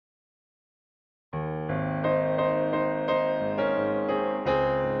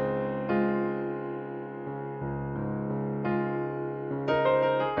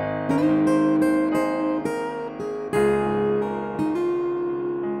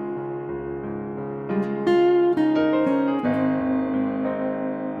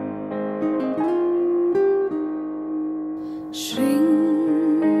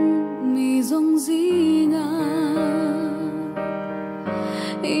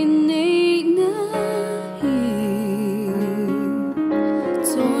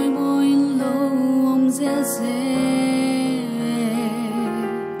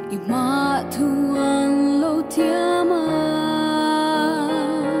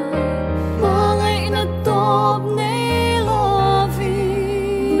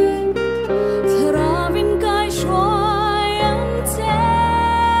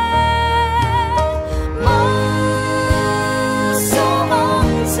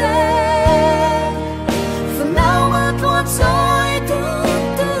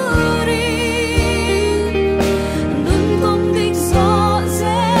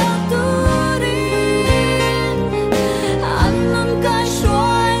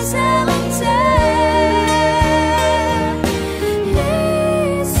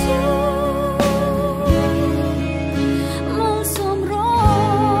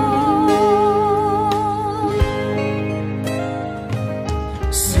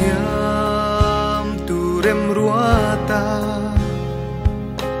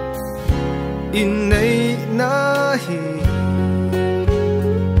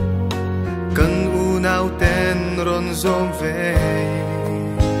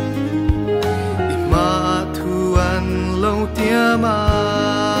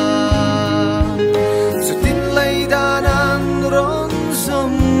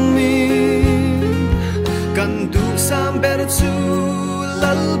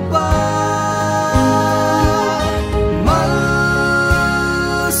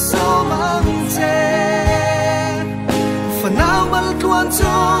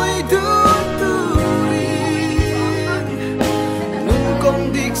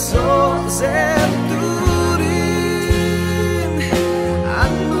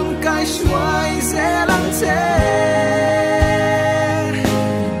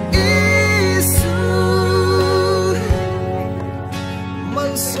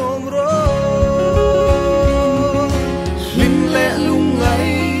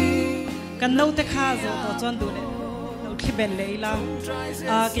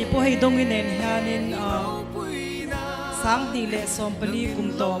cái bộ hay đông nên nên sáng đi lệ xóm bali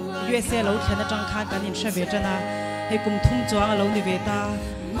cùng tôm USA lâu thiên trang khăn cái nhìn sẽ về chân à hay cùng thung choang lâu đi về ta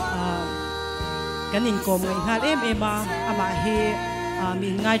cái nhìn com ngày ngày em mà hay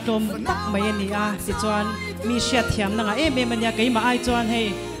mình ngay trôm tắc mấy anh à thì choan mi sẽ thiam năng em mà nhà cái mà ai choan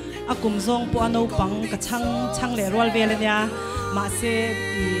hay cùng zong po ano pang cái chăng lệ roll về lên nha mà sẽ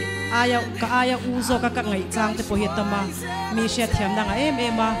aya uzo ka ngai chang te pohi tama mi she thiam danga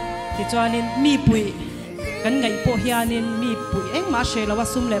em ma ti chuanin mi pui kan ngai po hianin mi pui eng ma she lawa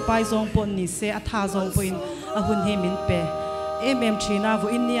sum le pai zong pon ni se atha zong poin a hun he min pe em thina vo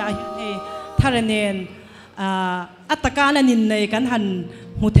in ni a he tharanen ataka na nin nei kan han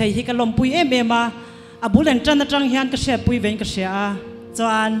mu thei hi ka lom pui em ma abulen tran atang hian ka she pui ven ka she a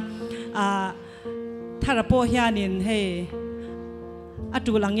chuan thara po hianin he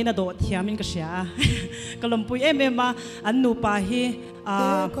atu langin ado thiamin ka sia kalompui ma annu pa hi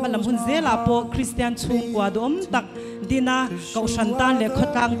malam hun zela po Christian chung kwa dom tak dina ka usantan le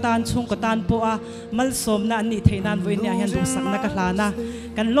khotang tan chung ko tan po a malsom na ani theinan voinia hian du sak na ka hlana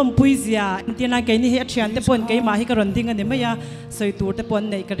kan lompui zia intina ke ni he thian te pon ke ma hi ka ron ding ani maya soi tur te pon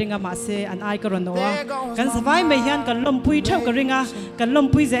nei ka ringa ma se an ai ka ron noa kan savai me hian kan lompui thau ka ringa kan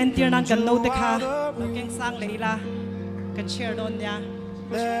lompui ze intina kan no te kha keng sang leila kan share don ya.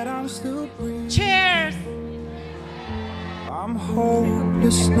 That I'm still breathing. Cheers! I'm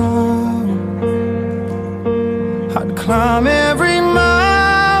hopeless now. I'd climb every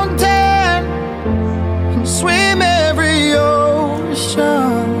mountain and swim every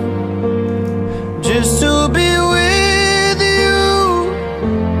ocean just to be with you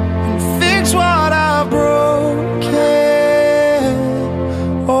and fix what I broken.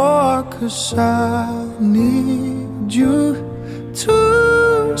 Oh, 'cause I need you to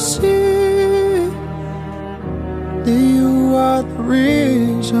see that you are the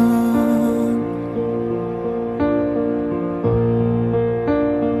reason.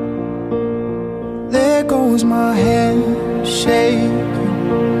 There goes my hand shaking,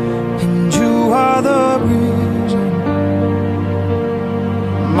 and you are the reason.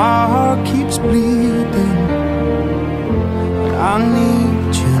 My heart keeps bleeding, but I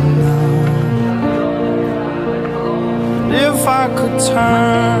need you now. If I could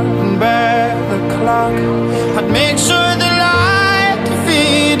turn back the clock, I'd make sure the light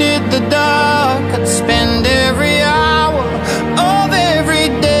defeated the dark. I'd spend every hour of every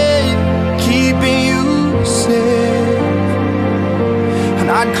day keeping you safe, and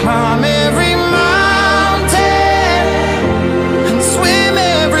I'd climb every mountain and swim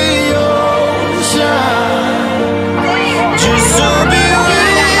every ocean just to be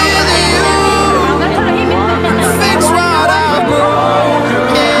with you.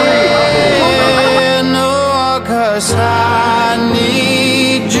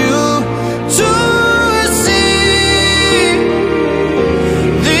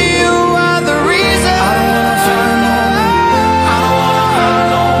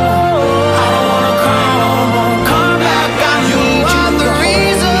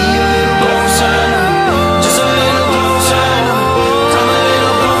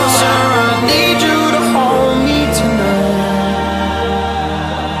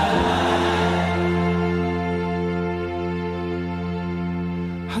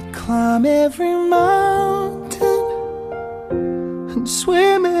 and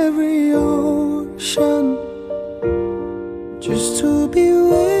swim every ocean just to be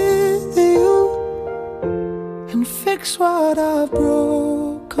with you and fix what I've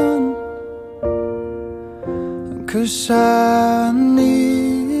broken. 'Cause I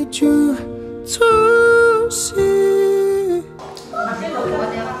need you to see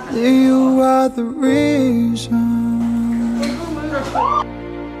that you are the reason.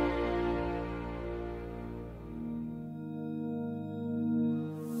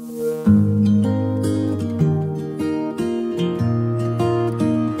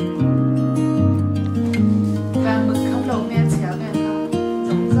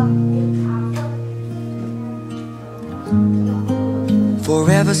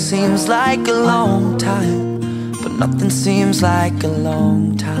 Forever seems like a long time, but nothing seems like a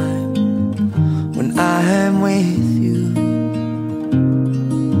long time when I am with you.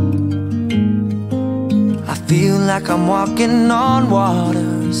 I feel like I'm walking on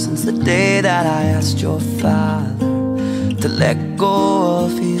water since the day that I asked your father to let go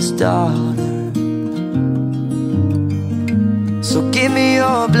of his daughter. So give me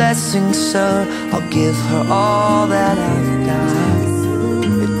your blessing, sir, I'll give her all that I've got.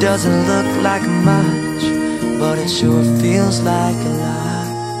 It doesn't look like much, but it sure feels like a lot.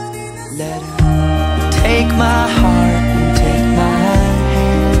 Let her take my heart and take my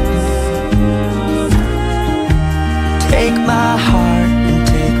hand. Take my heart and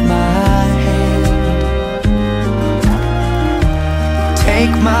take my hand.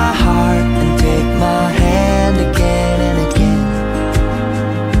 Take my heart and take my hand again and again.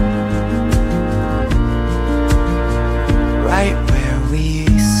 Right where we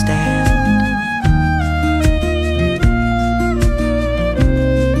stand.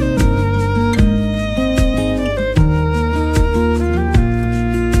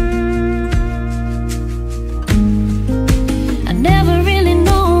 I never really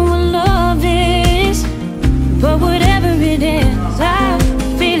know what love is, but whatever it is, I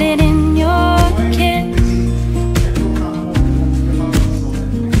feel it in your kiss.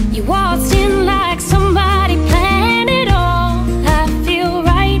 You waltzed in like somebody planned it all. I feel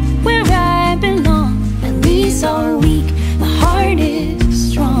right where I belong. At least all weak, my heart is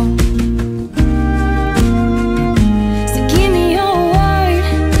strong. So give me your word,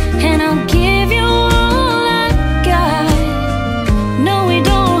 and I'll give you all I got. No, we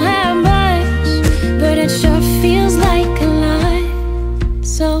don't have much, but it sure feels like a lot.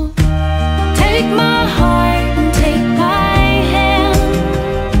 So take my heart and take my hand.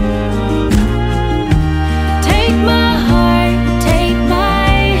 Take my heart, take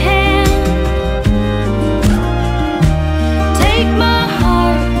my hand. Take my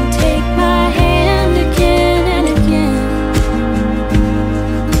heart and take my hand again and again.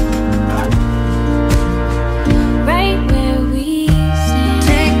 Right where we stand.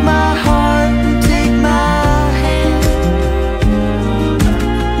 Take my heart and take my hand.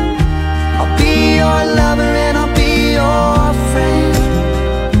 I'll be your lover and I'll be your friend.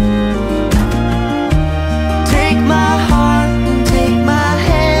 Take my heart and take my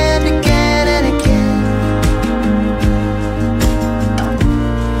hand again and again.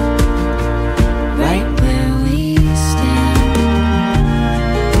 Right where we stand.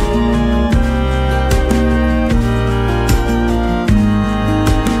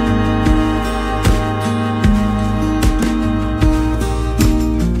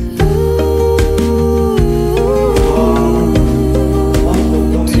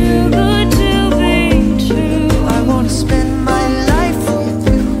 Too good to be true. I wanna spend my life with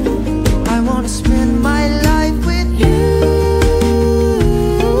you. I wanna spend my life with you.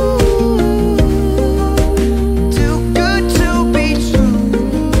 Too good to be true.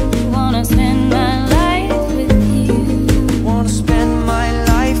 Wanna spend my life with you. Wanna spend my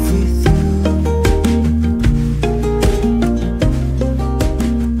life with you.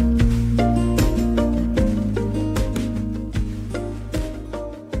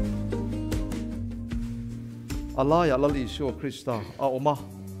 Allah ya lali sho Krista a oma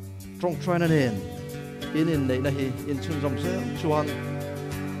trong china nen in nei na hi in chun rom se chuan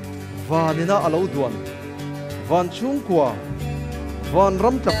vanina alo duan van chung kwa van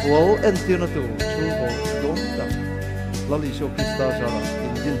ram takwal entina tu chu ho dom ta lali sho Krista jara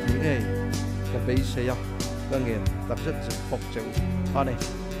in din thi nei ka be se ya ka ngen tak set pok cheu ane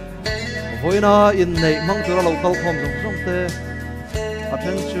voina in nei mang tu lo kal khom jong te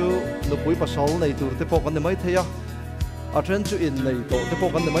athen chu no pui pasal nei tur te pok an mai theya athen chu in nei to te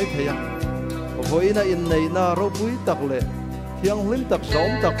pok an mai theya voina in nei na ro pui tak le thiang hlim tak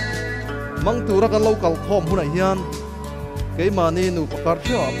som tak mang tur kan lo kal khom huna hian ke mani nu pakar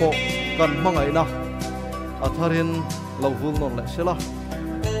thia po kan mangai na atharin lovul non le sela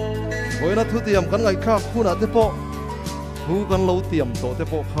boina thu tiam kan ngai kha khuna te po thu kan lo tiam to te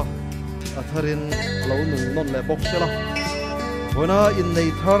po kha atharin lo nung non le bok sela boina in nei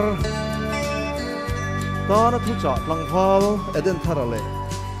thar ta na thu cha tlangphal eden thara le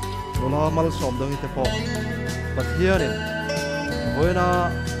lola mal som dong te po pathianin boina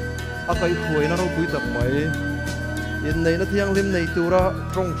akai khuina ro pui tak mai in nei na thiang lim nei tura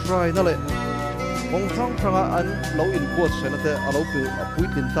trong try na le mong thang thanga an lo in quote se na te alo pu apui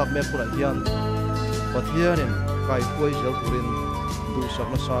tin tak me pura hian pathianin kai khuai sel turin du sak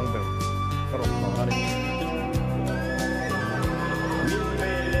na sang ber karong ma ani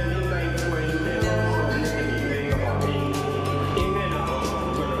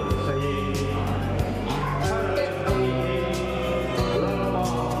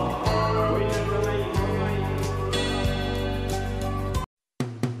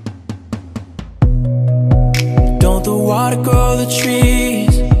Don't the water grow the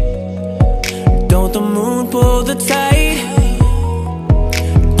trees? Don't the moon pull the tide?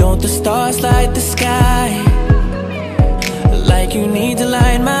 Don't the stars light the sky? Like you need to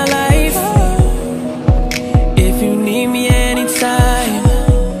light my life. If you need me anytime,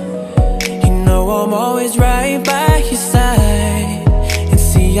 you know I'm always right by your side. And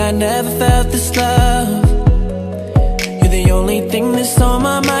see, I never felt this love. You're the only thing that's on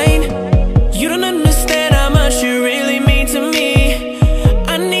my mind. You don't understand how much you really mean to me.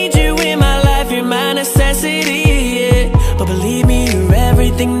 I need you in my life, you're my necessity, yeah. But believe me, you're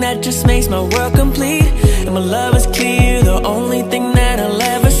everything that just makes my world complete. And my love is clear, the only thing that I'll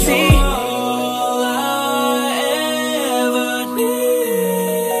ever see. All I ever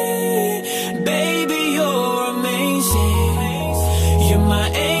need, baby, you're amazing. You're my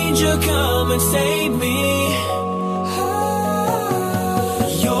angel, come and save me.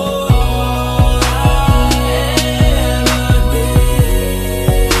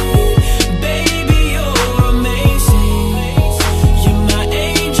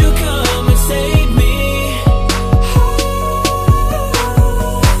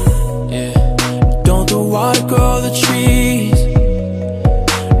 Grow the trees.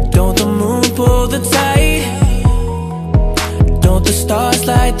 Don't the moon pull the tide? Don't the stars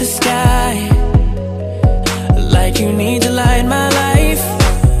light the sky? Like you need to light my life.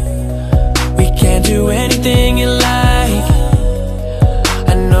 We can't do anything you like.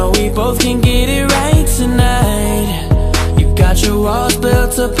 I know we both can get it right tonight. You got your walls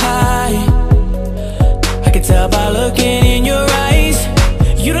built up high. I can tell by looking in your eyes.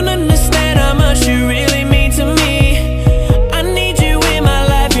 You don't understand how much you really